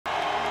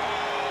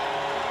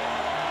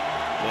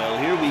Well,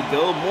 here we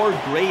go. More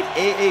great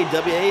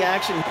AAWA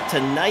action.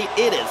 Tonight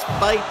it is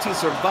Fight to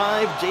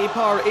Survive.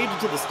 J-Power,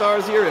 Agent to the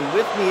Stars here, and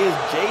with me is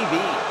JB.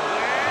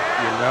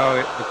 You know,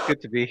 it's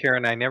good to be here,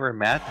 and I never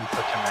imagined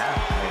such a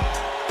match.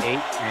 Like,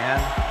 8-man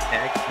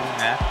tag team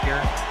match here.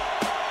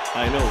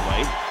 I know,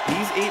 right?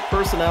 These 8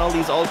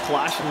 personalities all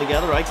clashing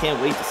together. I can't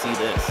wait to see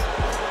this.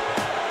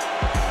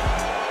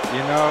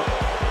 You know,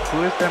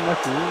 who is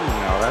MF Looney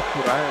now? That's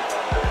what I wonder.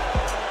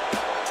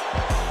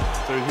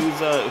 So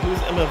who's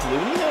MF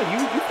Looney now?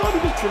 You thought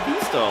he was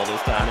Travista all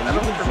this time, and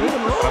you've been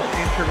Travista, I'm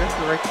seeing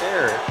Travista right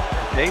there.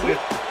 David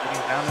is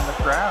sitting down in the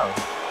crowd.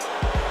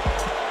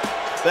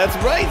 That's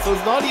right. So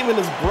it's not even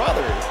his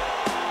brother.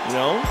 You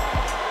know?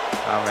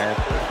 Oh man,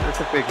 it's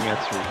a big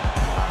mystery.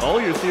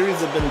 All your theories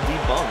have been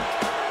debunked.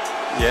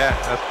 Yeah,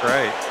 that's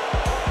right.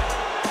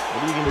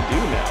 What are you gonna do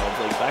now? It's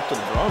like back to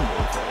the drawing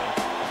board for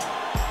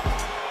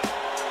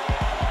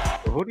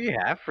you. Who do you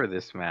have for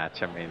this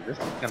match? I mean, this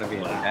is gonna be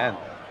intense.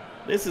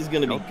 This is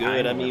gonna be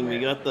good. I mean, we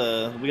got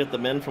the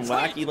men from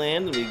Wacky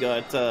Land, and we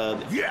got the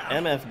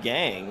MF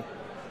Gang.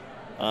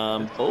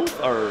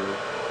 Both are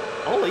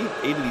all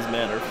eight of these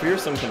men are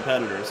fearsome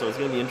competitors, so it's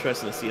gonna be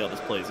interesting to see how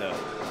this plays out.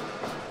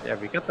 Yeah,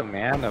 we got the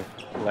man of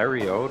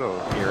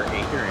Lariotto here,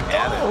 Adrian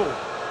Adams.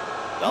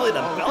 Belly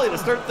to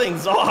start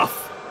things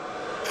off.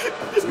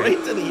 Right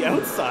to the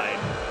outside.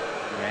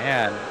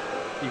 Man,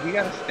 we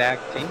got a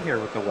stacked team here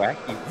with the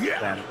Wacky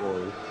Land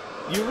boys.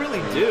 You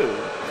really do.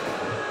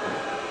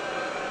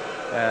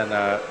 And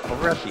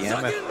over at the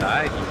MF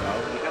side, you know,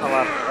 we got a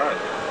lot of fun.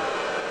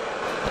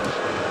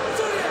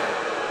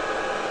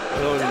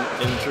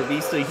 And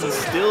Travista, he's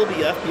still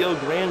the FBO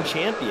Grand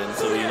Champion,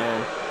 so you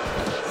know,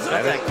 he's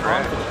got that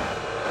confidence.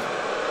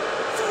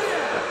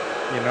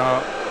 You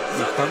know,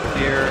 he comes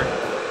here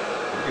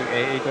to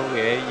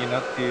AAWA, you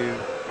know, to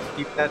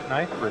keep that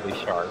knife really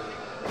sharp.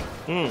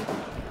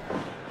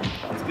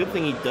 It's a good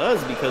thing he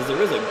does, because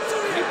there is a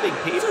great big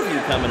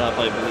pay-per-view coming up,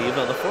 I believe,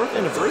 the 4th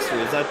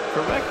anniversary. Is that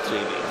correct,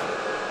 JB?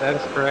 That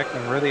is correct.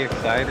 I'm really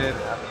excited.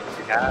 I mean,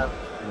 we have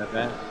an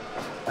event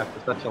after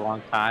such a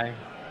long time.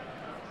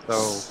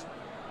 So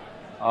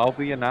I'll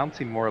be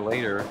announcing more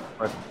later.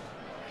 But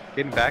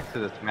getting back to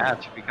this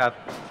match, we got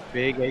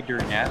big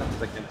Adrian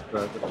Adams against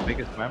the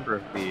biggest member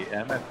of the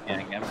MF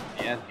Gang,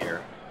 MFN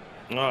here.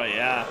 Oh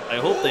yeah, I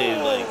hope they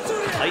like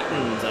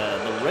tighten the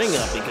ring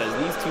up, because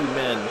these two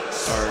men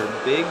are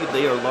big,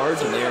 they are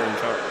large, and they are in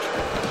charge.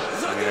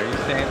 I mean, are you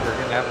saying we're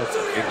gonna have a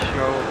big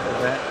show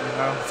event, you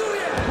know?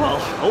 Well,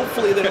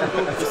 hopefully they don't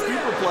go with the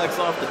superplex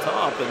off the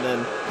top and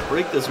then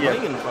break this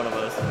ring in front of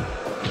us.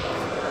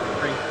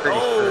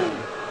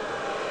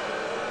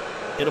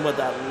 Hit him with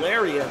that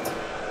lariat.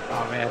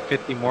 Oh man,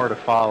 50 more to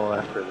follow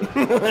after this.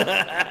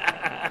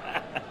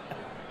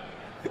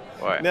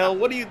 What? Now,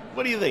 what do you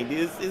think?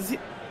 Is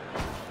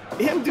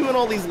him doing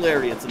all these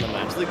lariats in the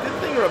match a good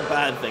thing or a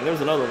bad thing?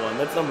 There's another one.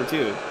 That's number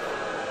 2.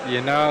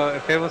 You know,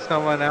 if it was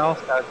someone else,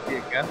 I'd be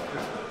against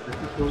it. This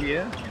is who he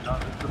is.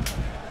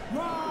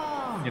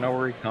 You know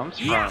where he comes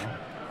from.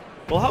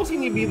 Well, how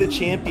can you be the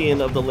champion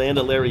of the land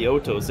of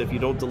Lariottos if you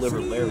don't deliver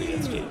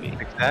lariats,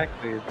 JB?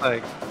 Exactly. It's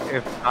like,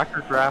 if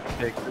Dr.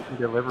 Dropkicks doesn't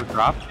deliver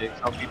dropkicks,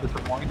 I'll be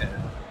disappointed.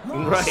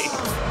 Right.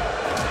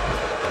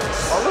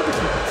 Oh, look at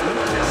this.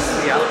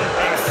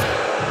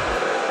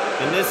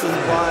 And this is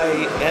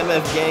why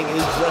MF Gang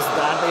is just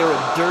that. They are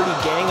a dirty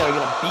gang that are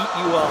going to beat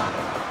you up.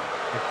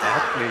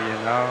 Exactly, you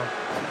know.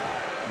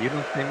 You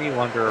don't see me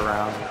wander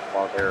around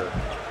while they're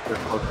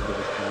close to the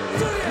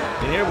vicinity.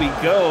 And here we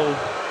go.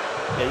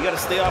 Yeah, you got to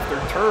stay off their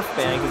turf,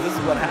 man, because this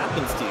is what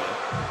happens to you.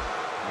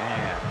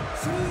 Man,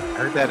 I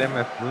heard that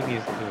MF Looney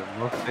is the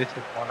most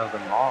vicious one of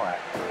them all,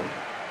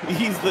 actually.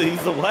 He's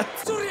the what?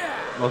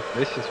 Most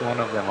vicious one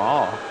of them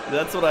all.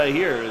 That's what I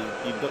hear.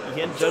 You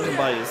can't judge him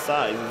by his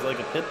size. He's like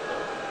a pit bull.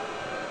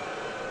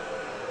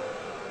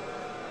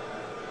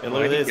 And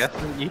look at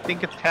this. You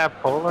think it's Tab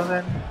Cola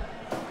then?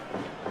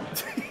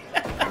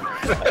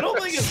 I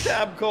don't think it's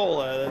Tab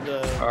Cola.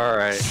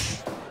 Alright.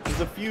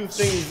 There's a few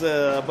things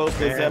about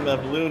this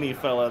MF Looney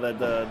fella that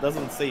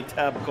doesn't say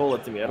Tab Cola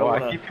to me. I don't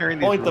want to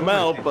point them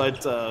out,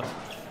 but...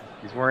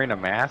 he's wearing a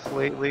mask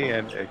lately,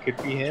 and it could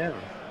be him.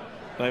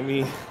 I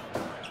mean,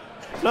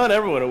 not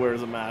everyone who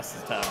wears a mask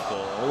is Tab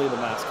Cola. Only the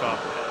masked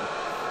copperhead.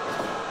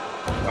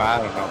 Well, I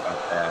don't know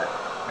about that.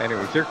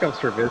 Anyways, here comes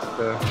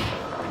Travista.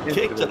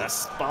 Kick to the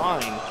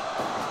spine.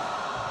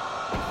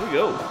 Here we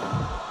go.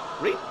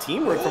 Great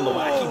teamwork from the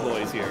Wacky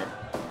boys here.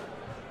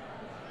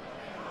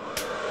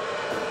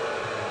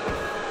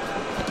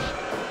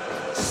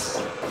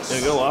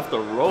 Gonna go off the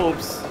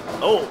ropes.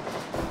 Oh,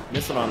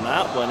 missing on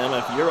that one.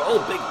 MF Euro. Oh,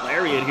 big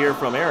lariat here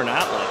from Aaron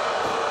Atlas.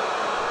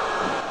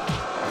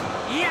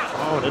 Yeah.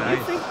 Oh,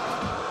 nice. Do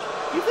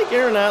you think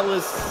Aaron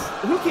Atlas?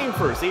 Who came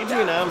first,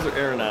 Adrian Adams or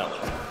Aaron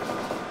Atlas?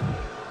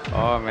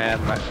 Oh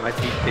man, my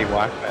DJ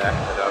walked back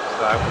it up,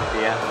 so I would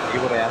be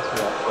able to answer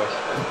that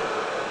question.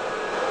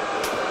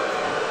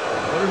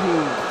 I wonder who,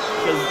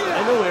 because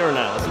I know Aaron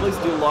Atlas. He likes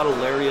to do a lot of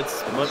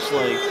lariats, much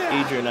like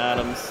Adrian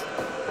Adams.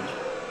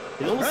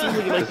 It almost seems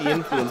like he might be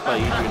influenced by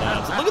Adrian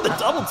Adams. Look at the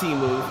double team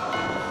move.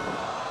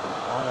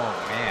 Oh,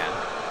 man.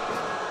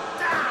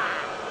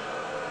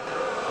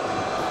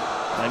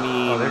 I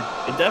mean,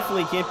 it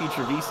definitely can't be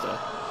Trevista.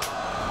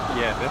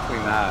 Yeah,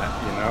 definitely not,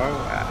 you know?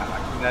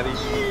 Not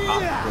even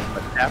possible,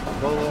 but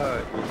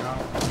Capicola, you know?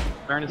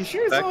 Turn You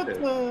sure it's not,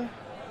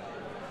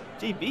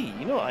 JB,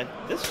 you know,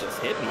 this just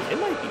hit me. It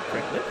might be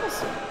Prick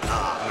Nicholson.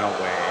 No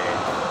way.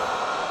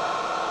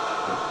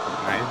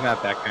 Nah, he's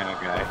not that kind of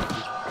guy.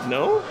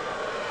 No?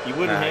 You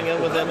wouldn't hang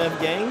out with MF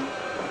Gang?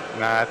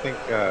 Nah, I think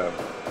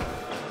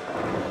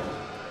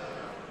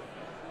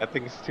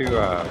it's too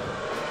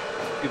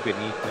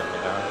beneath him,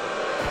 you know?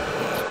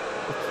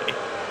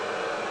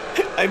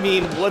 Okay. I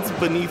mean, what's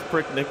beneath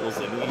Prick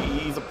Nicholson?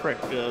 He's a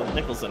prick,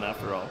 Nicholson,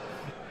 after all.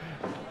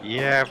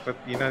 Yeah, but,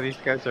 you know, these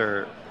guys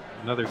are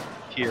another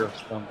tier of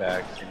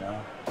scumbags, you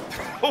know?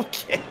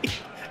 Okay.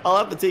 I'll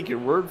have to take your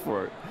word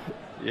for it.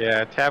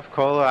 Yeah,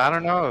 Capicola, I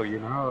don't know, you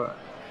know?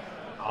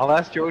 I'll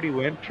ask Jody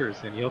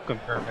Winters and he'll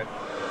confirm it.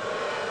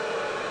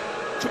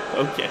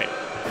 Okay.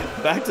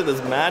 Back to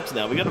this match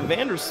now. We got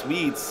Evander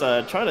Sweets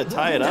trying to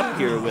tie it up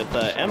here with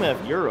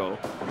MF Euro.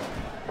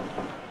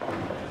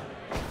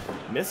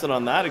 Missing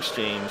on that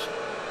exchange.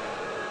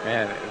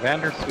 Man,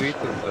 Evander Sweets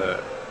is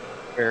a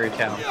very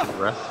talented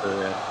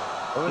wrestler, and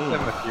so is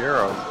MF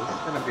Euro, so this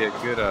is going to be a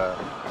good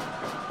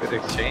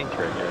exchange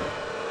right here.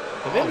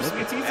 Evander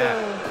Sweets,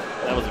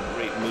 that was a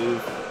great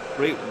move.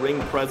 Great ring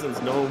presence,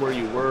 knowing where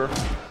you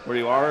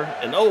are,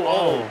 and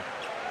oh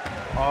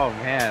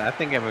man, I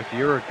think MF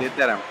Euro did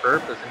that on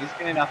purpose, and he's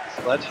getting off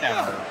the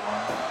sledgehammer.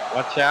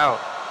 Watch out.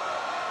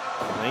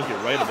 I think you're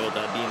right about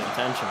that being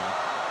intentional.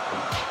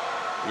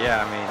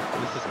 Yeah, I mean,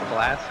 this is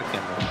classic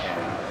in this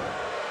game.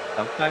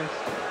 Sometimes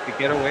we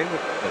get away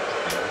with such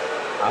things.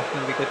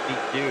 Often we get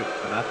DQ'd,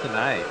 but not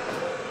tonight.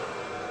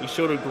 He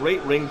showed a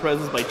great ring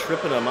presence by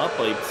tripping him up,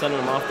 by sending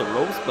him off the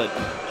ropes, but,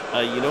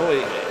 you know,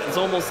 it's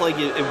almost like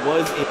it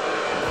was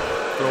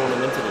throwing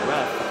him into the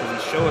ref, because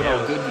he showed how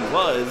good he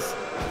was,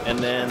 and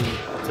then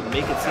to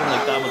make it seem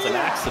like that was an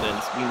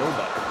accident, we know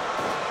better.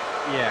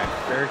 Yeah,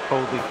 very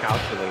coldly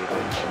calculated.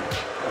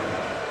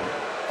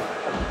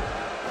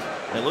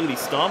 And look at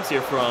these stomps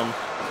here from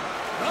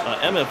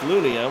MF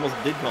Looney. I almost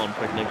did call him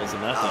Prick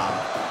Nicholson that time.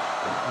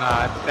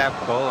 Nah, it's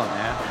Capicola,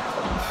 man.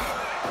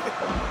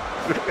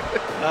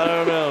 I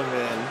don't know,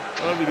 man. I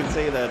don't know if you can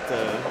say that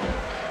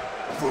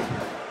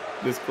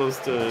this close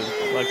to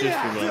Black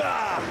History Month.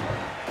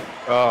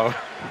 Oh.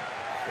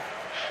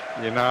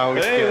 You know,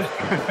 we're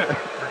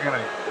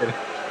gonna get in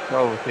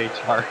trouble with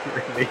HR.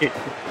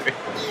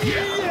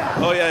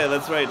 Oh, yeah,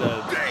 that's right.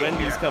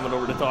 Wendy's coming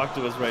over to talk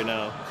to us right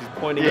now. She's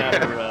pointing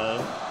at her...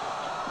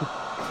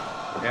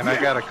 And I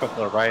got a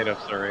couple of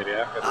write-ups already.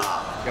 I have to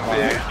get my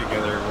act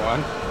together,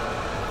 one.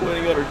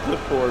 Pointing at her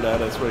clipboard at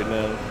us right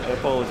now. I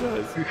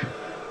apologize.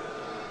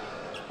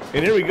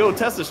 And here we go.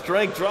 Test of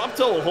strength. Drop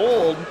toe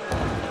hold.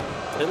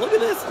 And look at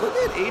this. Look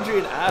at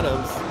Adrian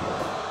Adams.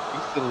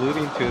 He's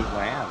saluting to his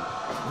land.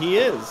 He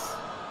is.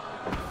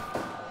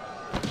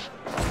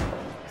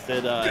 He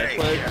said, I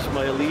pledge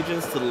my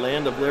allegiance to the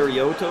land of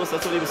Lariotos.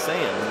 That's what he was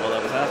saying while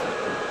that was happening.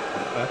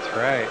 That's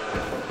right.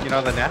 You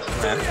know, the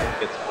national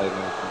anthem gets played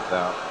when it comes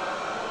out.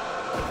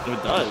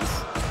 It does.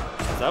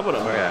 Is that what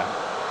I'm doing? Yeah.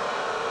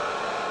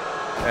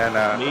 And,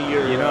 may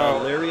your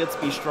lariats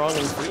be strong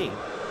and free.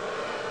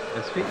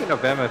 And speaking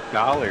of MF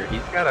Dollar,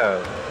 he's got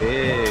a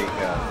big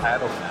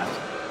title match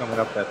coming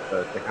up at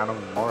the Tejano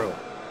Memorial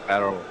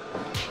Battle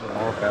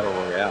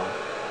Royale.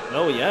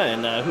 Oh yeah,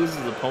 and who's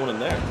his opponent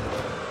there?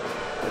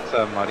 It's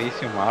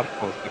Mauricio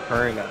Marcos, the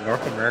current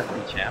North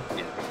American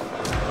champion.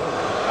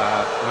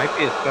 Might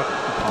be a special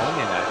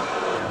opponent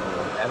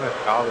actually. MF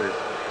Dollar's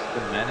just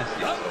been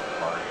menacing so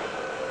far.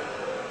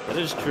 That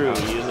is true.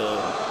 He's a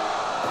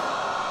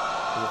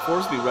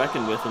force to be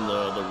reckoned with in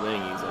the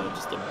ring. He's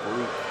just a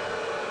brute.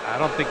 I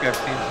don't think I've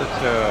seen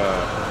such a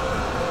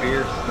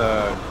fierce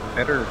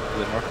competitor to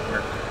the North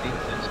American scene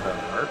since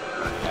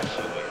Mercury,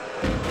 actually.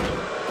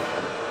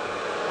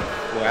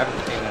 Who I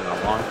haven't seen in a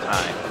long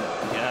time.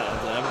 Yeah,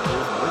 I haven't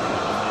seen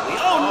Mercury.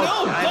 Oh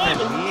no,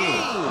 Diamond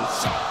Knees!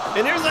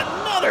 And here's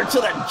another to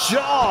the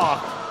jaw!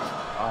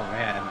 Oh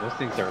man, those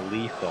things are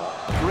lethal.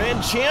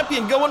 Grand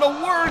Champion going to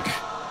work!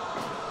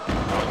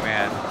 Oh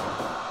man.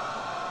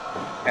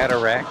 Had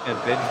Arachnid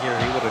been here,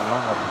 he would have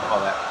known what to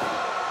call that.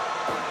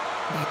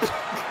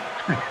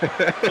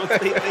 Don't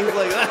say things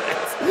like that.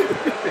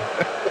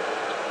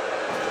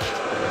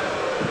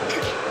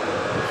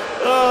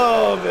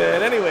 Oh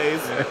man.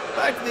 Anyways,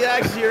 back to the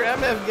action here.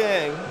 MF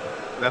Gang.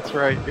 That's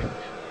right.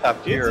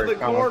 Top tier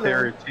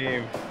commentary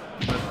team.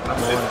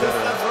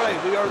 That's right.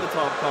 We are the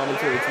top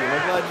commentary team.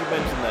 I'm glad you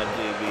mentioned that,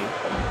 JB.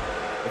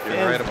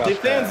 You're right about the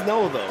that. fans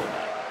know though.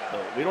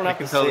 We don't have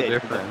to tell say the it.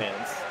 difference.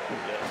 Fans.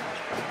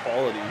 The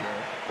quality here.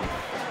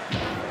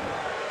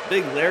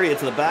 Big lariat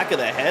to the back of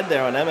the head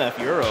there on MF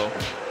Euro.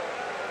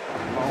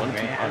 Oh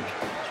man.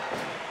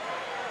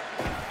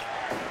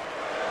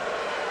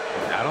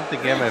 I don't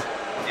think MF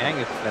Gang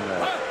has been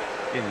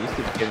getting used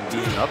to getting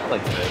beaten up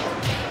like this.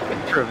 But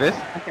Travis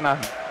taking on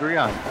 3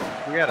 out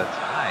of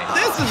time.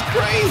 This is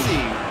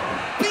crazy!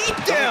 Beat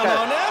down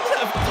on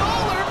MF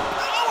Dollar!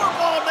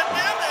 Powerbomb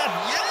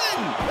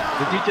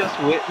Did you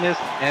just witness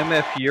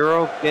MF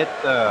Euro get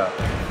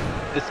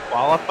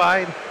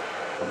disqualified?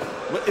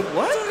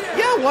 What?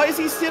 Yeah, why is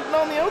he sitting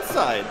on the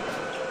outside?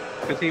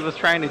 Because he was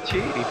trying to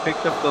cheat. He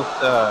picked up those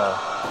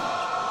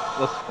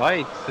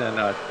spikes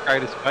and tried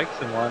to spike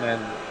someone,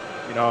 and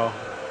you know,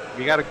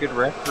 we got a good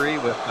referee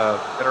with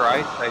better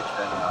eyesight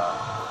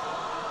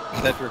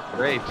than Cedric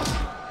Graves.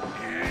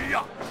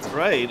 That's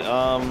right.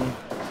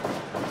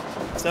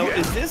 So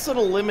is this an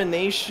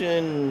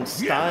elimination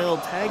style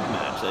tag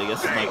match? I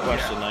guess is my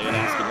question. I gotta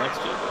ask you next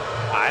year.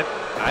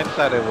 I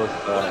thought it was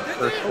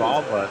first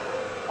fall, but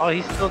oh,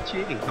 he's still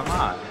cheating. Come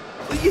on.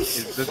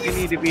 Does he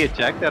need to be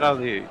ejected out of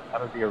the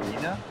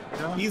arena? You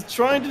know? He's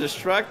trying to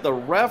distract the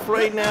ref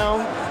right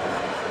now.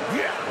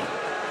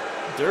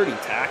 Dirty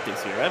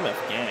tactics here,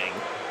 MF Gang.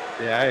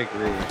 Yeah, I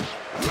agree.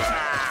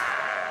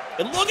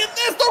 And look at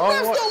this! The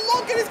ref's still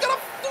looking! He's got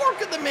a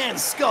fork in the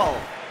man's skull!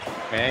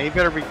 Man, you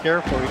better be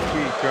careful. You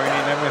keep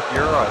joining MF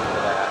Euro after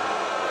that.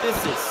 This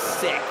is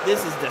sick.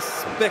 This is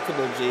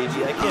despicable,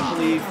 JB. I can't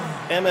believe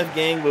MF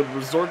Gang would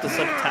resort to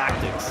such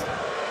tactics.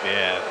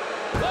 Yeah.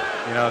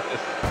 You know,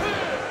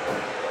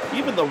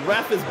 even the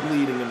ref is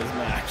bleeding in this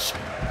match.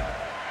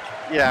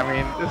 Yeah, I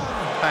mean, this is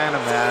the kind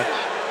of match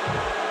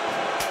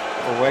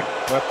where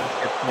weapons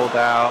get pulled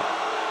out.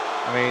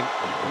 I mean,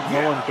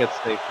 no one gets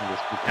safe from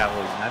this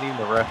brutality, not even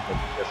the ref that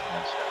you just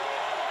mentioned.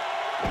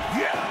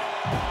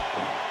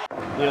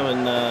 You know,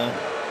 and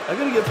I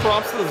gotta give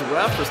props to this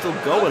ref for still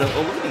going. Oh,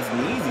 look at these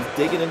knees. He's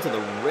digging into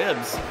the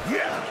ribs.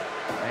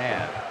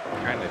 Man,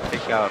 trying to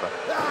take out a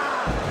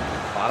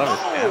lot of his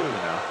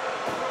stamina.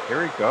 Here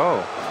we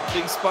go.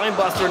 Big spine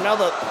buster. Now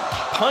the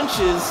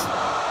punches.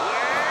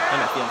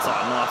 MFN saw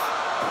enough.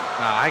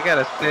 I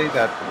gotta say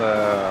that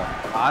the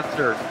odds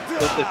are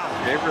tilted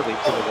favorably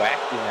to the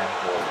Wacky Man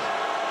boys.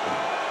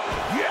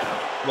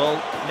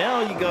 Well, now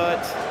you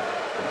got.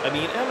 I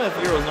mean, MF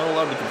Euro is not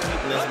allowed to compete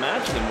in this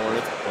match anymore.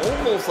 It's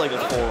almost like a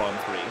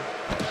 4-on-3.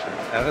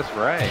 That is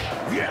right.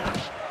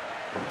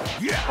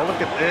 Oh,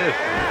 look at this.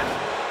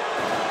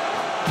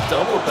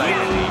 Double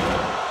dive.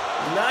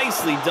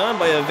 Nicely done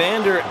by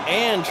Evander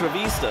and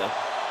Travista.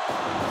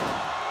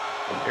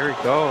 Here we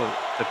go.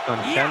 The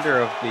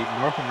contender of the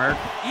North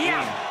American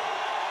team.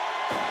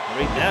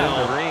 Right now.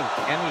 In the ring.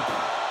 Can he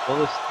pull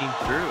this team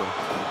through?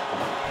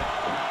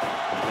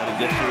 Gotta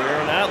get through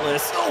Aaron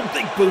Atlas. Oh,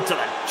 big boot to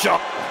the jaw.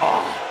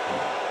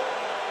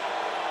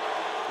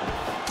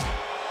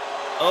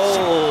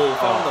 Oh,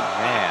 found the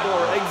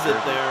backdoor exit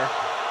there.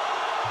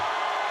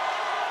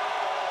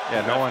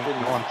 Yeah, no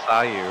one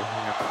saw you.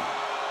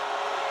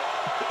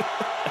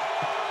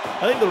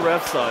 I think the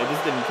ref saw. He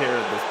just didn't care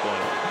at this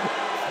point.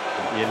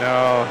 You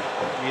know,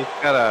 he's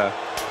got a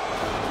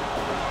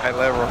high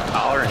level of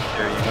tolerance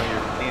here. You know,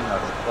 you're seeing a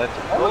sledge.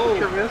 Oh,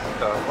 look at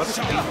Travista. What a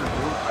clean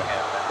move by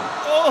him.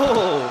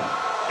 Oh,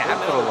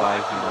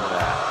 capitalizing on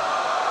that.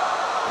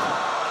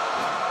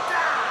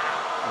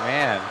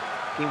 Man,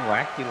 Team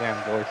Wacky Land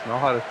boys know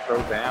how to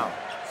throw down.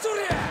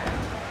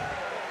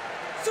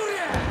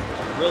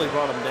 Really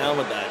brought him down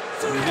with that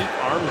unique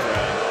arm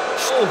drag.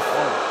 Oh,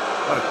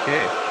 what a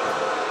kick.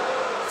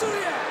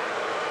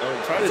 Oh,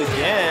 tried it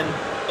again.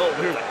 Oh,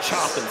 here's a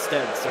chop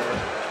instead, sir.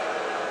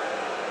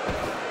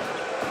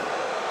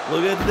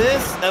 Look at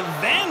this,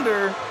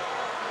 Evander.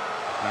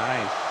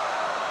 Nice.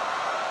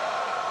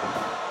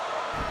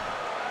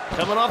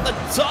 Coming off the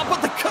top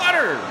with the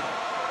cutter.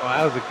 Well,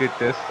 that was a good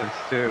distance,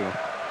 too.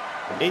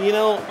 And you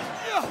know,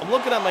 I'm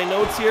looking at my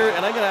notes here,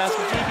 and I gotta ask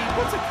you, JB,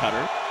 what's a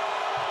cutter?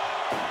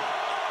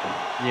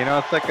 You know,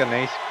 it's like an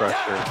ace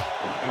crusher.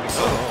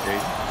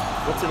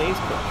 What's an ace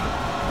crusher?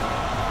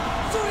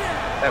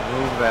 That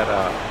move that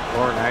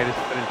Laurinaitis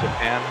put in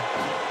Japan.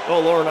 Oh,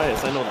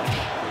 Laurinaitis, I know that.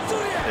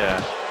 Yeah.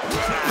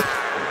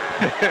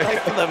 Back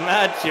to the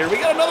match here. We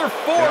got another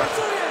fork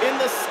in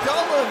the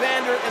skull of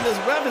Evander, and this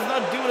ref is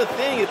not doing a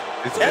thing.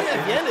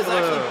 MFN is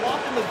actually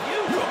blocking the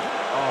view.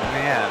 Oh,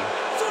 man.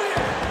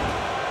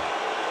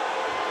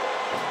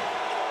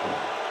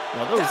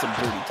 Now, those are some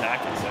dirty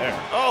tactics there.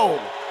 Oh!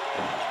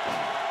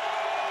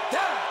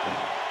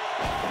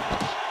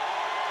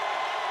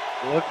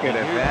 Look at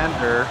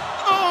Evander.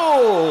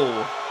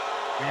 Oh!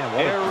 Man,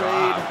 what a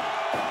raid.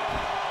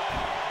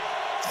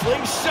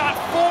 Slingshot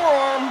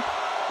forearm.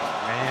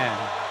 Man.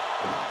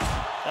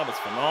 That was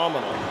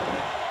phenomenal.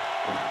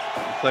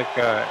 It's like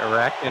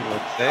Iraqin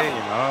would say,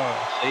 you know,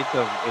 shades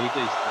of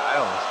AJ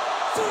Styles.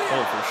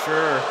 Oh, for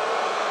sure.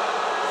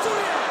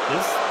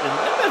 This, and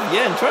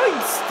MFN, try to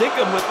stick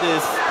him with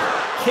this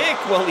kick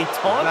while he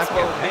taunts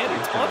the man. He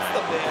taunts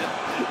the man.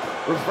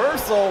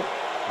 Reversal.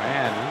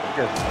 Man, he's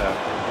just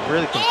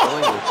really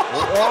controlling this.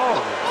 Oh,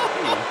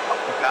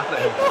 he got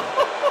him.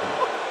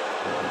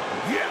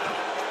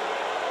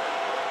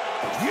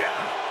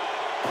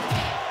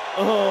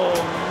 Oh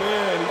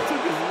man, he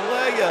took his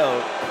leg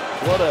out.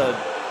 What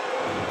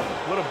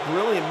a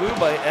brilliant move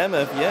by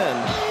MFN.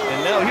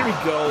 And now here we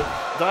go.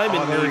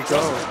 Diamond there we knee.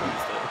 go.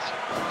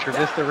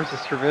 Travista versus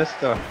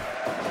Travista.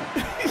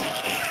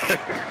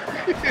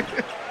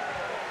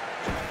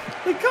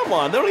 Like, come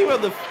on, they don't even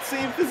have the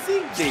same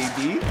physique,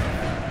 JB.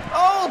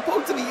 Oh,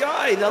 poke to the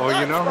eye. Now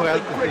you know who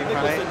has something the Greg same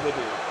Nicholson height? would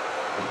do.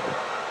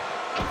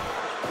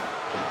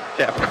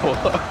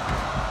 Capola.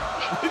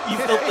 You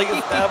still think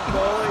it's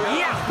Capola?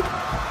 Yeah.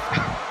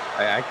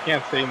 I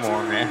can't say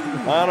more, man.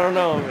 I don't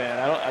know, man.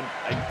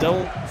 I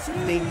don't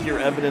think your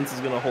evidence is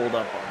gonna hold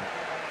up on it.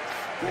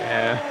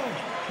 Yeah.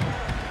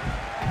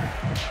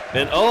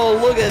 And oh,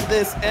 look at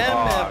this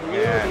MF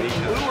man, he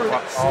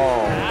just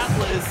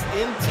Atlas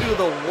into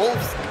the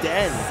Wolf's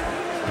Den.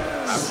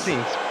 I'm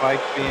seeing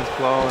spikes being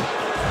flown.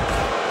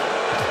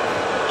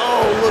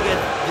 Oh, look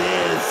at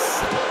this.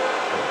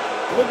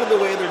 Look at the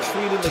way they're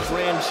treating the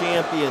grand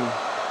champion.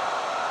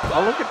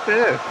 Oh, look at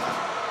this.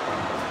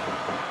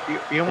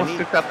 He almost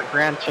took out the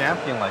grand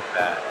champion like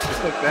that.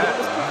 Just like that.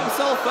 He almost took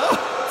himself out.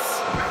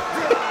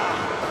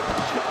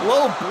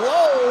 Low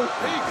blow.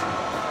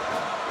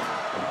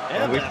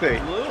 And we see.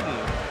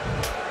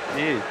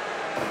 Jeez.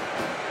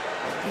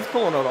 He's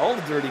pulling out all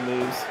the dirty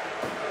moves.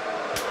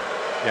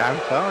 Yeah, I'm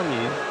telling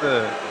you, he's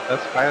the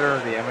best fighter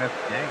of the MF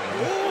gang.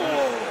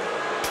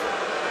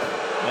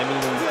 I mean,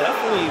 he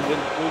definitely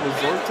will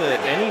resort to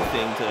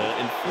anything to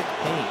inflict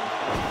pain.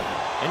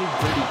 Any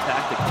dirty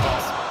tactic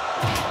possible.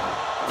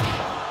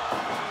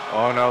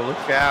 Oh no,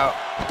 look out.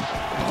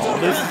 Oh,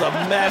 this is a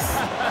mess.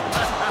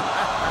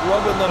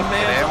 Rubbing the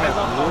man's eyes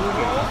on the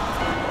rope.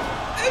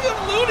 Evan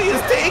Looney is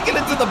taking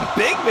it to the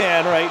big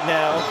man right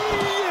now.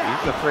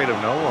 He's afraid of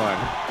no one.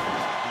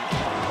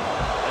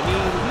 I mean,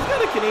 he's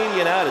got a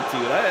Canadian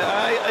attitude.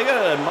 I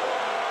gotta admire.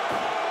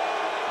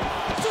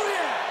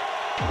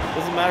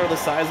 Doesn't matter the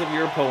size of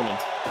your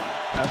opponent.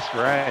 That's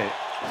right.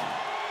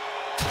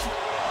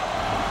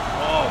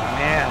 Oh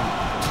man,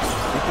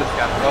 he just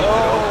got busted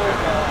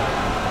open.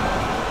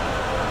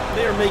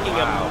 They are making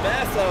a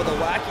mess out of the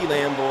Wacky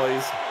Land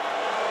boys.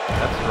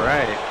 That's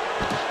right.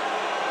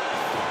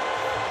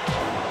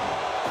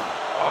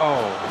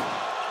 Oh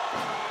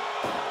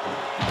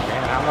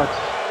man, how much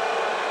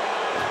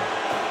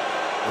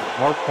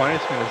more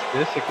punishment is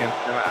this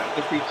against him? I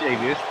think BJ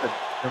just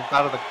jumped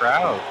out of the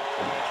crowd.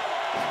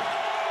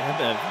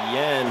 MF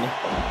Yen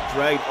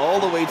dragged all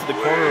the way to the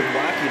corner of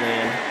Wacky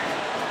Land.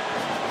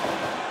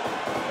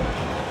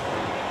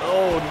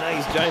 Oh,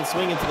 nice giant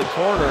swing into the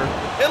corner.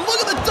 And look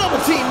at the double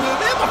team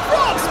move and the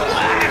frog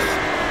splash!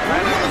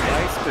 Really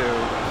nice too.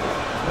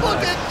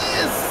 Look at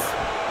this!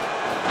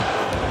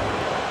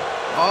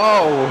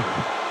 Oh!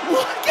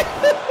 Look at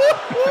this!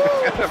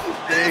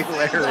 Big This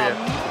is a lariat.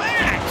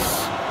 match!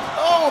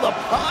 Oh, the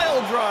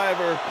pile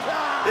driver!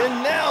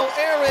 And now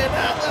Aaron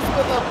Atlas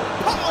with a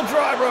pile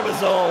driver of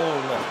his own!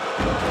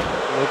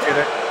 Look at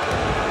it.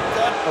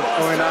 What's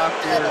going on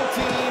here? Double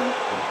team!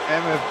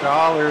 MF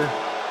Dollar.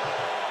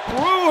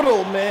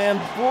 Brutal,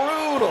 man,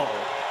 brutal.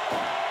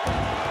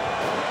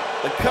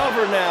 The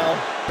cover now.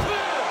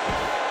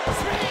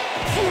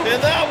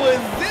 And that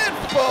was it,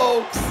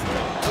 folks.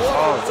 What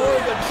a war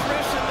of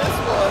attrition this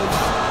was.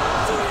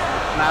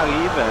 Not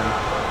even.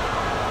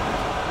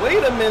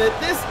 Wait a minute,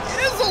 this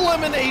is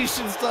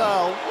elimination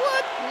style.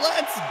 What?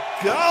 Let's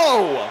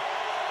go.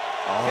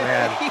 Oh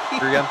man,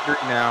 3-on-3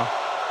 now.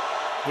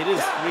 It is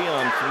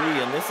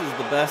 3-on-3, and this is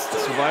the best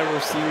Survivor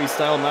Series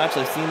style match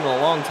I've seen in a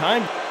long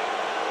time.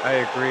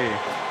 I agree.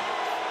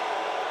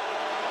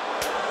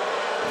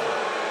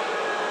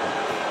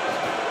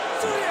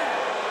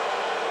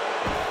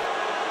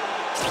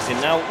 And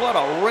now what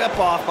a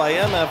rip-off by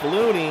MF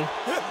Looney.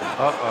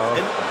 Uh-oh.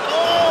 And,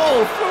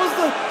 throws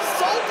the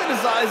salt in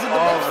his eyes, and the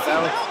ref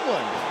seen that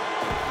one.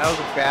 That was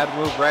a bad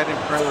move right in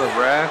front of the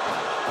ref.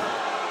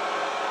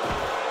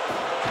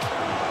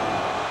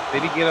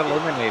 Did he get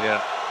eliminated?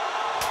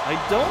 I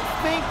don't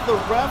think the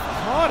ref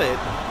caught it.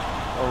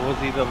 Or was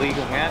he the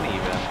legal man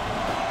even?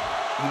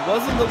 He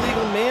wasn't the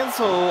legal man,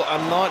 so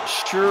I'm not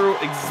sure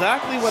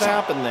exactly what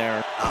happened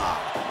there.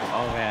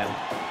 Oh man.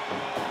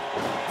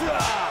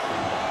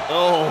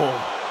 Oh.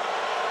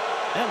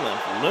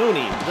 MF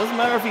Looney. Doesn't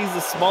matter if he's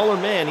a smaller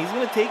man, he's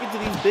going to take it to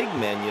these big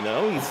men, you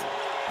know? He's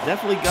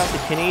definitely got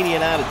the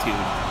Canadian attitude.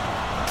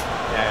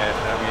 Yeah,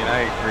 I mean,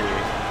 I agree.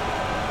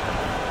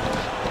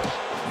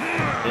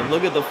 And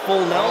look at the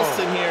full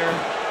Nelson here.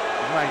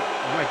 You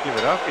might give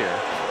it up here.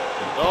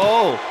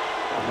 Oh.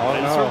 Oh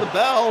I just no. heard the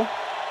bell.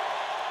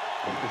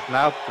 It's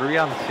now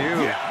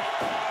 3-on-2. Yeah.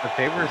 The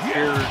favors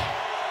here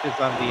is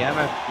on the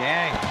MF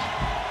gang.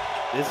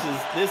 This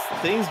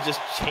thing's just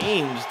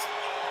changed.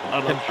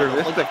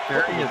 Controvistic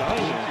Fury is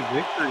leading to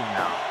victory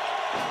now.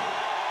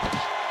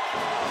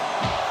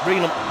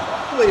 Bringing him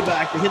all the way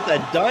back to hit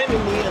that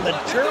diamond knee and the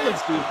German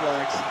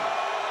suplex.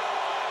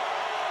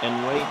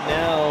 And right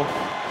now,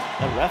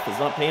 that ref is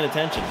not paying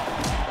attention.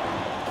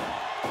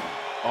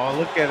 Oh,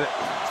 look at it.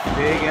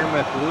 Big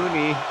MF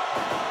Looney.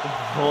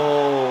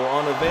 Oh,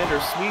 on Evander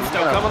Sweet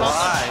now coming up.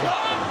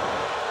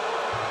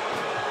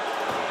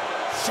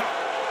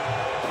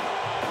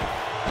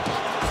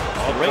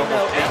 Right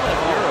now,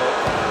 MF Euro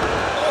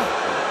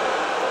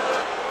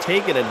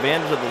taking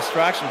advantage of the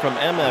distraction from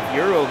MF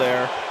Euro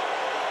there.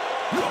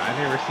 I've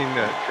never seen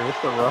the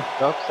Carissa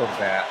roughed up so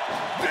bad.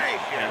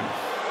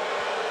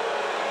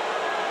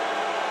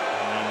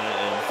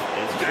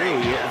 It's true.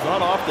 It's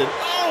not often.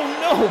 Oh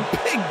no,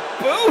 big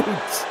boot!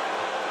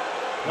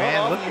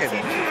 Man, look at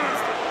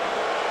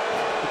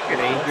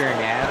Adrian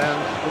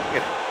Adams. Look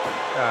at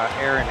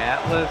Aaron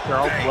Atlas. They're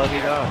all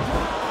bloodied up.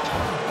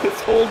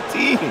 His whole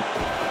team.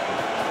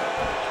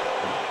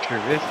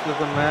 Trevista's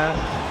a mess.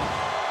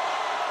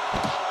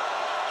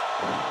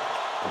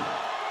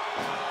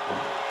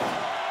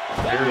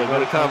 There we go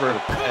to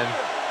cover.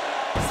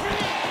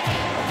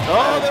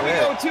 Oh, there we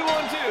go,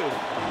 2-on-2.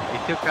 He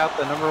took out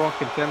the #1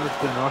 contender to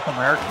the North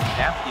American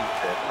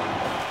Championship.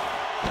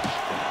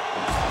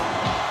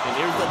 And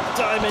here's the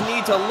diamond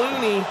knee to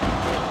Looney.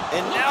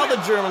 And now the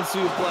German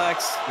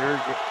suplex.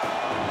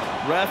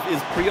 Ref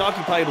is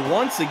preoccupied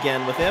once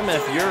again with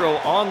MF Euro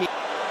on the...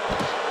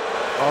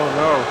 Oh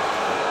no.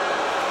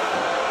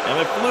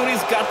 MF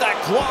Looney's got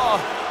that claw.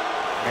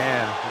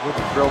 Man, he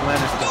looks real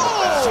menacing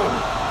with that.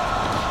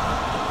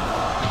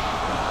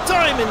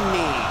 Diamond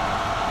knee.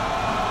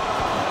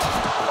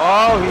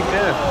 Oh, he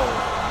missed.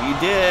 He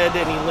did,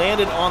 and he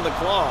landed on the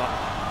claw.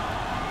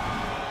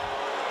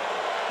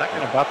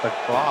 Talking about the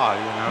claw,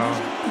 you know.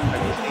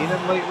 Have you seen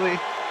him lately?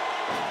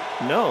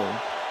 No.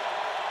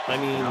 I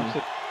mean,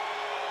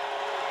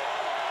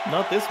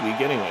 not this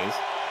week anyways.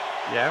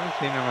 Yeah, I haven't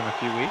seen him in a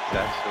few weeks,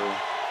 actually.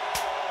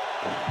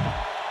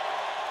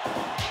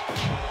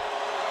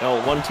 Oh,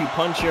 1-2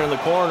 punch here in the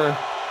corner.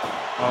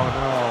 Oh,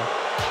 no.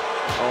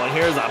 Oh, and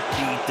here's a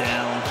beat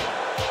down.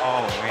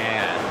 Oh,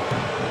 man.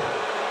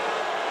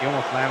 He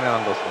almost landed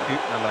on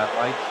that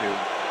light tube.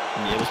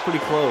 Yeah, it was pretty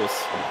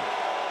close.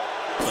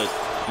 But,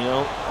 you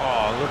know.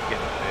 Oh, look at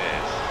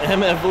this.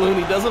 MF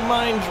Looney doesn't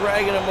mind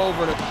dragging him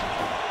over.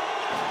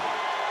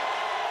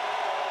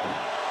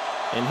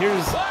 And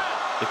here's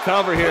the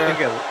cover here. I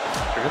think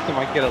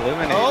might get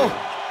eliminated. Oh!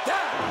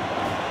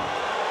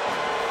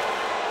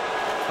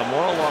 A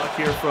moral lock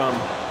here from...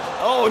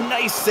 Oh,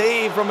 nice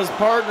save from his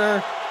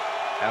partner.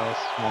 That was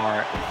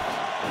smart.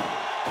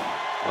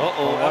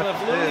 Uh-oh,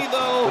 MF Looney,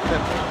 though.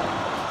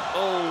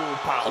 Oh,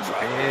 pile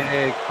driver.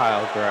 Big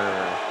pile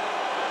driver.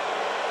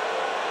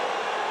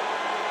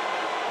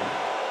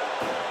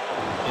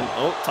 And,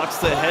 oh, tucks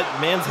the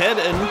man's head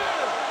in.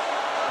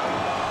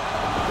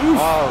 Oof.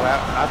 Oh, I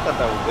thought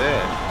that was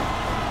it.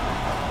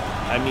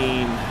 I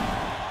mean,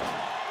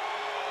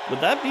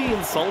 would that be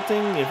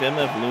insulting if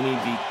MF Looney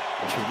beat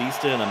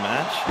Trevista in a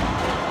match?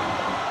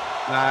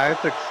 Nah,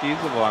 it's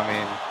excusable. I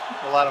mean,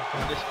 a lot of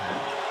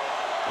punishment.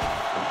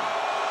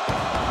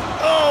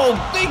 Oh,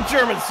 big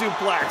German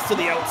suplex to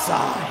the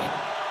outside.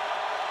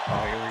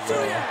 Oh, here we go.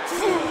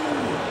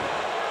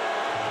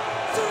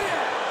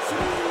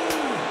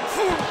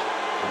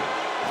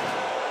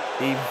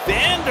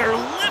 Evander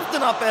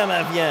lifting up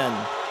MF Yen.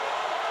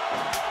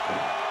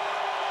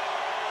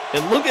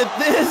 And look at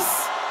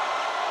this.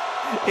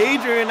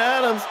 Adrian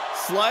Adams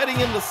sliding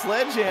into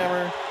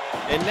Sledgehammer.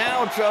 And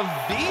now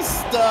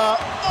Trevista.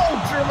 Oh,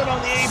 German on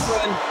the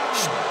apron.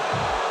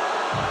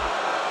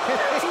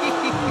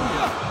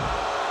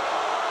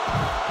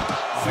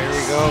 There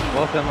we go.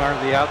 Both of them are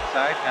on the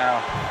outside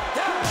now.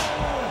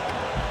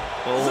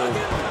 Oh.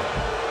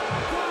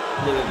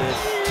 Look at this.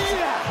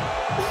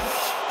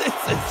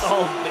 It's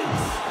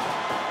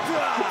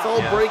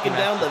all breaking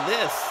down to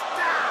this.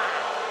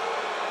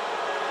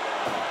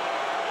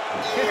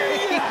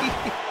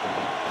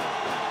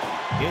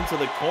 Into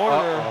the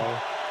corner.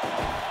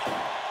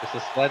 There's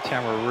a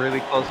sledgehammer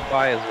really close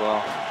by as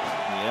well.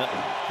 Yep.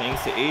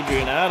 Thanks to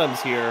Adrian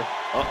Adams here.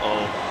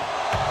 Uh-oh.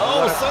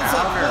 Oh,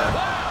 sunset flip.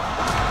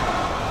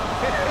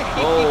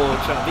 Oh,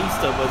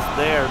 Chavista was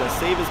there to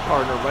save his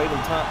partner right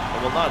in time.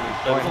 Well, not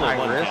that was only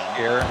one risk count.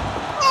 here.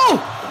 Oh!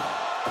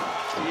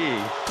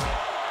 Jeez.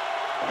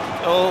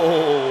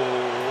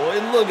 Oh,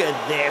 and look at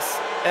this.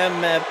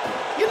 MF.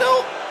 You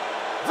know,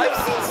 I've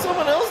seen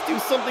someone else do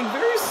something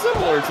very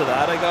similar to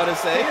that, I gotta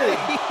say.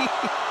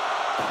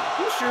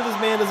 You sure this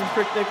man isn't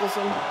Prick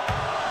Nicholson?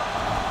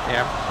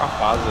 Yeah, I'm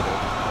positive.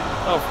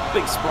 Oh,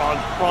 big frog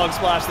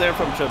splash there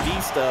from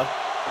Chavista.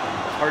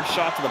 Hard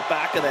shot to the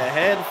back of the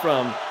head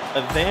from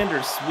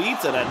Evander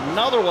Sweets, and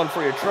another one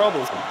for your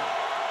troubles.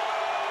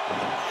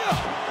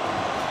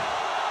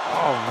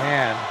 Oh,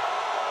 man.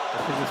 I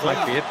think this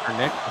might be it for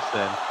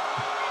Nicholson.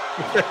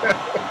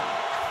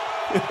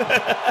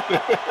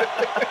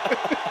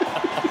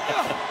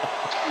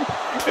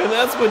 And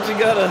that's what you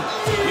gotta,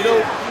 you know,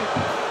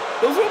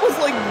 those are almost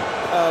like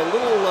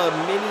little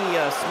mini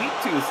sweet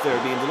tooths there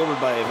being delivered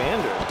by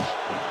Evander.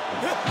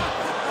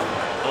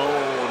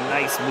 Oh,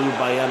 nice move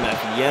by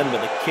MF Yen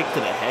with a kick to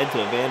the head to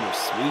Evander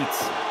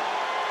Sweets.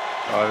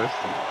 Oh, this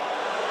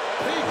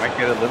might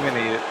get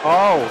eliminated.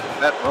 Oh,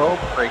 that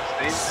rope breaks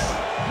these.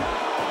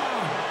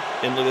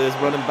 And look at this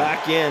running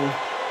back in.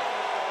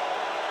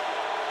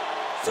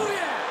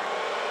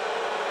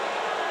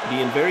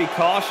 Being very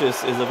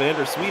cautious is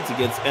Evander Sweets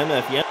against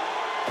MF Yen.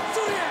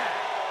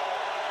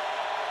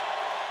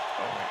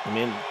 I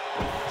mean,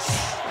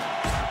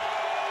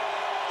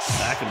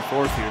 back and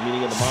forth here,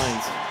 meeting of the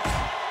minds.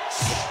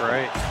 That's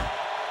right.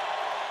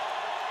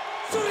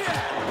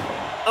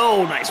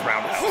 Oh, nice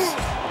roundhouse.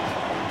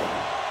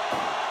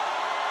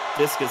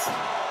 Discus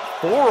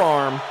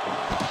forearm.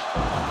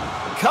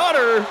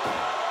 Cutter.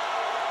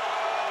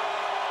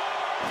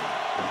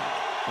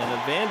 And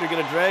Evander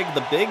gonna drag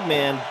the big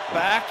man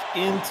back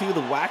into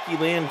the Wacky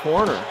Land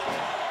corner.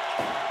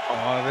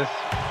 Oh, this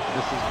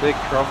is big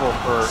trouble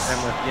for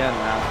MFN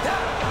now.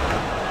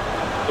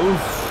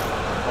 Oof.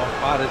 Oh,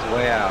 fought his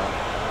way out.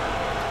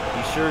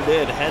 He sure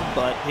did.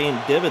 Headbutt paying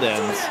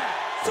dividends.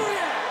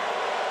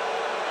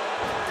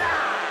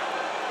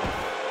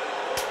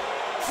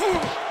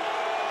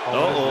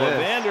 Uh-oh,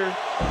 Evander.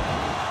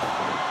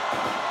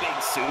 Big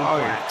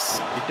suplex.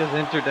 He just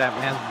entered that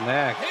man's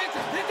neck.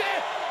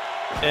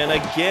 And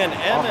again,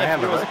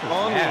 MF was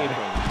on the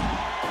apron.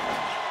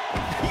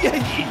 Yeah,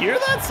 you hear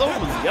that?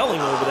 Someone was yelling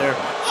over there.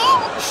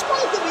 Oh,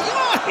 smoke in the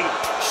eye!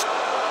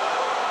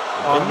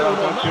 Oh, no,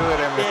 don't do it,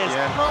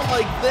 MF. Not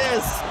like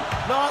this.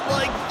 Not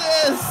like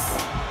this.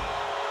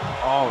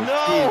 Oh, no.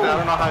 Geez, I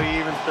don't know how he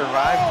even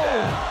survived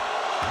that.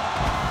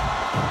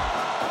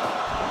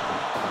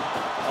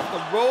 Off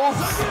the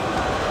ropes.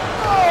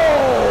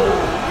 Oh,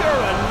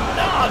 you're a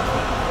nut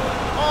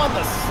on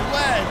the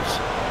sledge.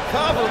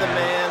 Cover the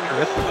man.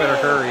 Trivista better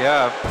hurry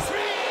up.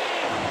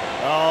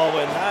 Oh,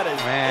 and that is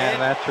man,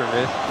 that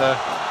Trivista,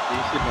 he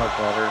should know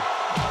better.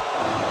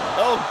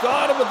 Oh,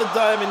 got him with the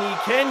diamond knee.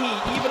 Can he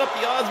even up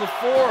the odds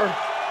before?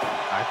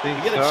 I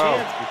think we get a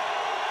chance. He's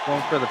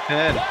going for the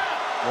pin.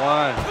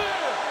 1,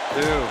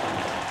 2.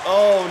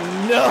 Oh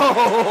no!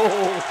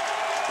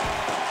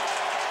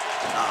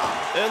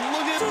 And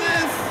look at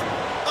this!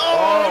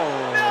 Oh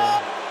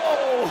no!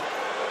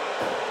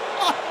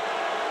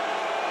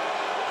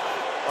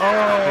 I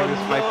think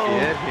this might be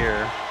it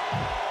here.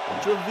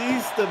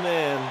 Trivista,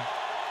 man.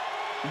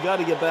 You got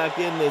to get back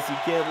in this. You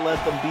can't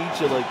let them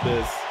beat you like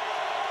this.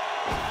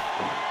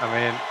 I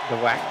mean, the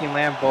Wacky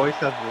Land boys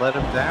have let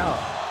him down.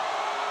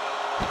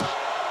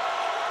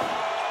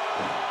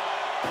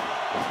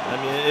 I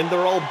mean, and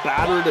they're all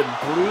battered and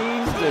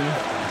bruised, and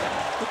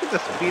look at the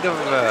speed of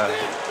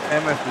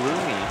MF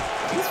Looney.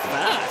 He's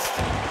fast.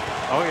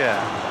 Oh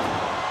yeah.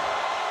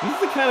 He's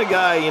the kind of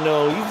guy, you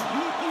know.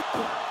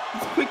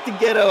 He's quick to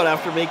get out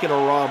after making a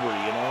robbery,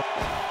 you know.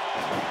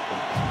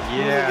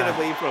 Yeah.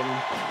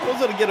 Knows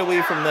how to get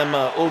away from them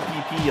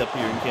OPP up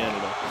here in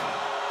Canada.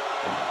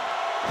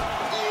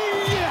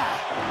 Yeah.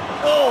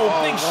 Oh,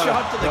 big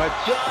shot to the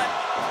gut.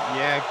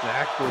 Yeah,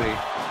 exactly.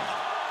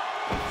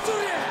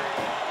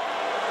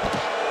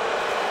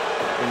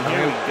 And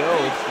here we go.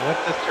 What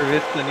does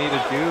Trivista need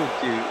to do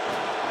to,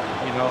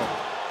 you know,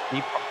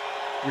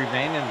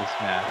 remain in this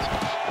match?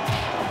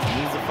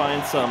 He needs to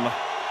find some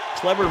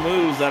clever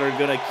moves that are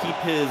gonna keep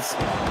his.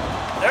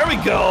 There we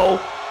go.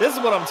 This is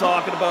what I'm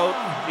talking about.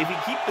 If you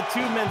keep the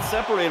two men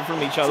separated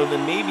from each other,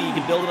 then maybe you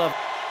can build enough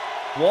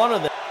one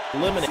of them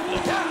eliminate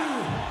them.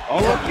 Oh,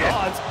 look at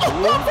odds. Oh,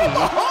 from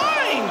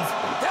behind!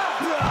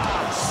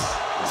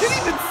 Didn't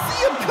even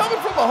see him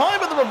coming from behind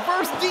with the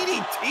reverse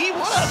DDT.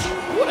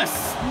 What a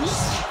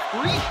sneaky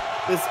creep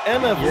this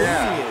MF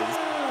Looney is.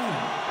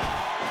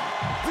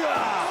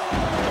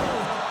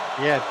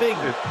 Yeah, big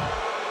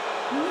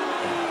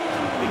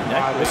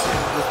neck. This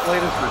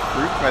latest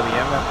recruit by the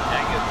MF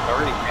gang is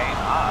already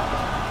paying off.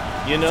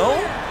 You know?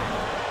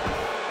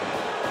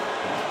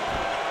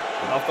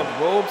 Off the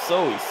ropes,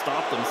 so he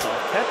stopped himself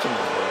catching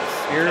the ropes.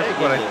 Here's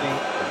what I think.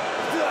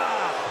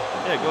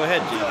 Yeah, go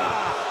ahead, JD.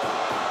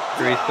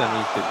 Trivista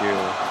needs to do.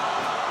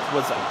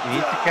 What's that? He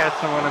needs to catch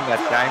someone in that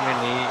diamond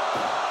knee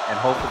and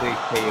hopefully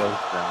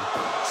KOs them.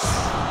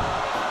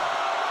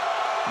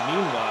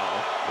 Meanwhile,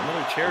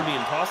 another chair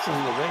being tossed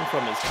into the ring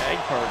from his tag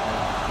partner,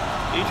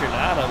 Adrian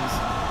Adams,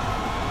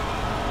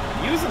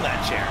 using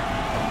that chair.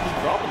 He's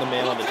dropping the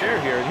man on the chair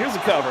here, and here's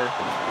a cover.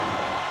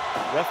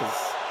 Ref is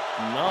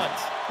not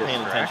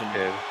paying attention.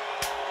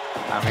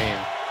 I mean,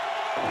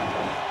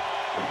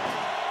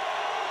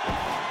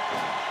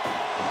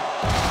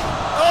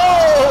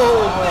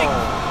 big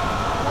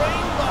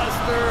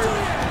brainbuster.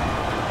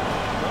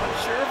 Not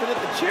sure if it hit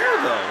the chair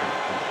though.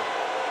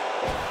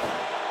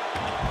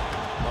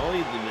 Oh,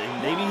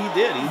 maybe he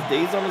did. He's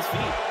dazed on his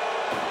feet.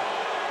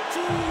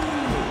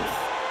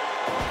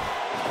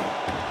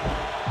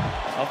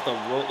 Off the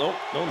roll.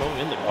 Oh, no,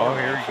 in the corner. oh,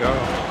 here we go.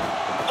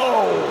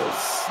 Oh,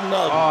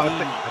 snug. Oh, I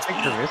think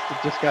Trivista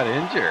just got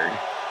injured.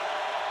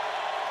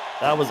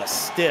 That was a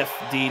stiff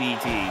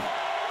DDT.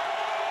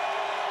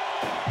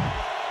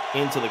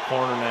 Into the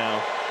corner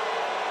now.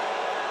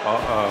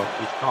 Uh-oh,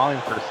 he's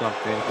calling for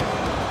something.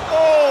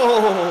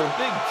 Oh,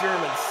 big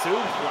German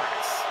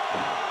suplex.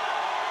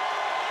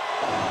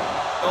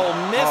 Oh,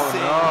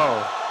 missing.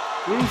 Oh, no.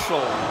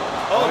 Crucial.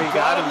 Oh, he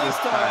got him this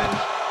time.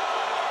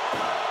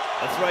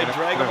 That's right,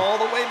 drag him all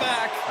the way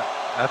back.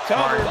 That's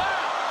covered. Smart.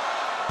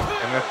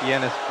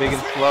 MFN is big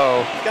and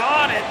slow.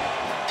 Got it.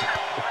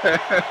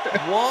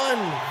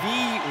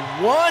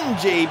 1v1,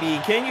 JB.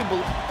 Can you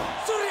believe?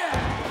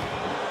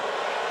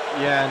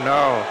 Yeah,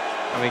 no.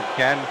 I mean,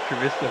 can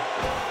Trivista?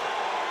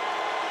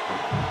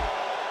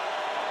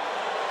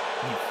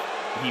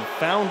 He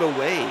found a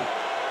way.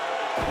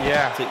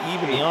 Yeah. To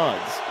even the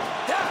odds.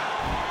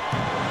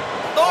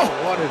 Oh,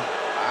 what is?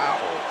 Wow.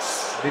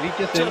 Did he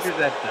just injure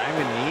that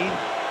diamond knee?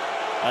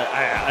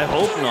 I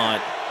hope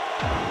not.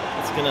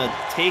 It's gonna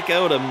take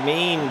out a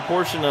main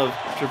portion of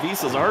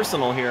Trevisa's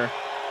arsenal here.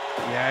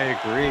 Yeah, I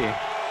agree.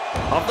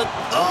 Off the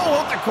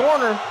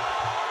corner.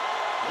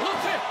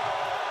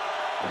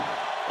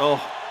 Oh,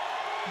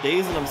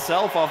 dazing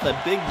himself off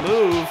that big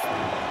move.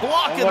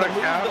 Blocking what the a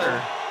move counter.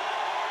 there.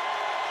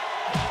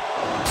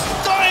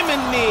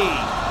 Diamond knee.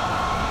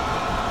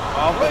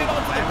 Oh, Right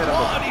onto the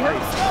quad. He hurt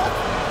himself.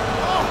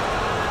 Oh.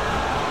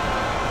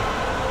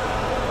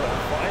 What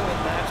a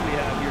violent match we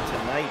have here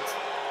tonight.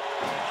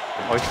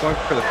 Oh, he's going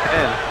for the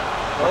pin.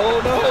 Oh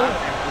no.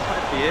 This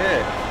might be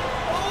it.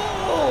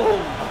 Oh,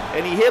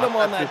 and he hit him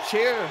on that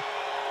chair.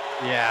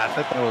 Yeah, I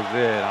thought that was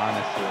it,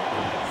 honestly.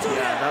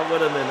 Yeah, that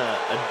would have been a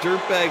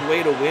dirtbag way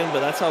to win, but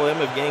that's how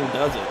MF Gang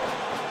does it.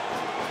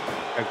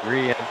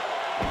 Agree.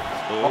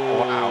 Oh,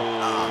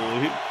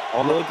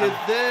 wow. Look at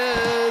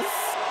this.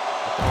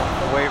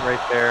 Wait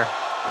right there.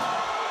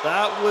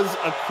 That was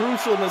a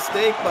crucial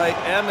mistake by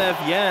MF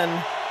Yen.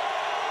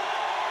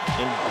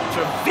 And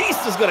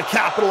Trevisa's going to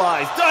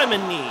capitalize.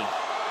 Diamond knee.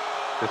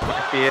 This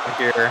might be it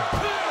here.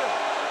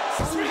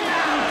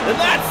 And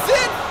that's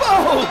it,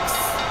 folks.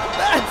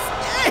 That's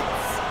it.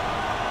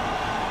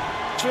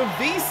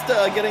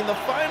 Trevista getting the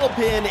final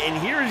pin, and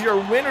here's your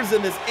winners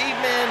in this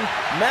 8-man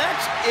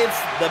match. It's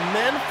the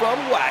men from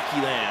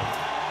Wacky Land.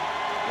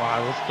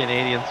 Wow, those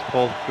Canadians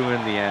pulled through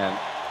in the end.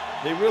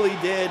 They really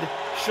did,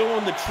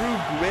 showing the true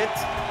grit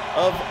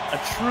of a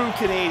true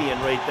Canadian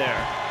right there.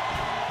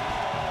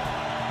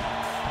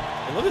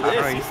 And look at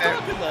this, he's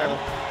talking the...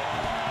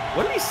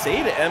 What did he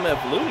say to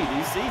MF Looney? Did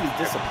he say he was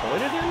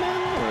disappointed in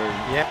him? Or?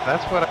 Yeah,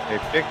 that's what I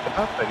picked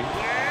up, that he's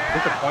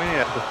disappointed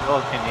at the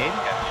fellow Canadian,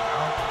 you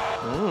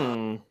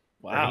know?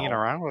 Wow. Hanging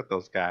around with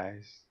those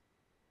guys.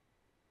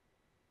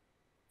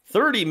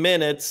 30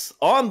 minutes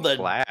on the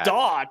Flat.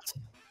 dot.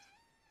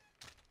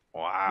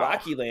 Wow.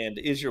 Wacky Land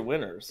is your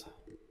winners.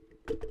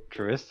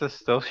 Trevista's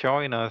still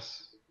showing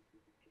us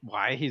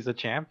why he's a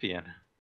champion.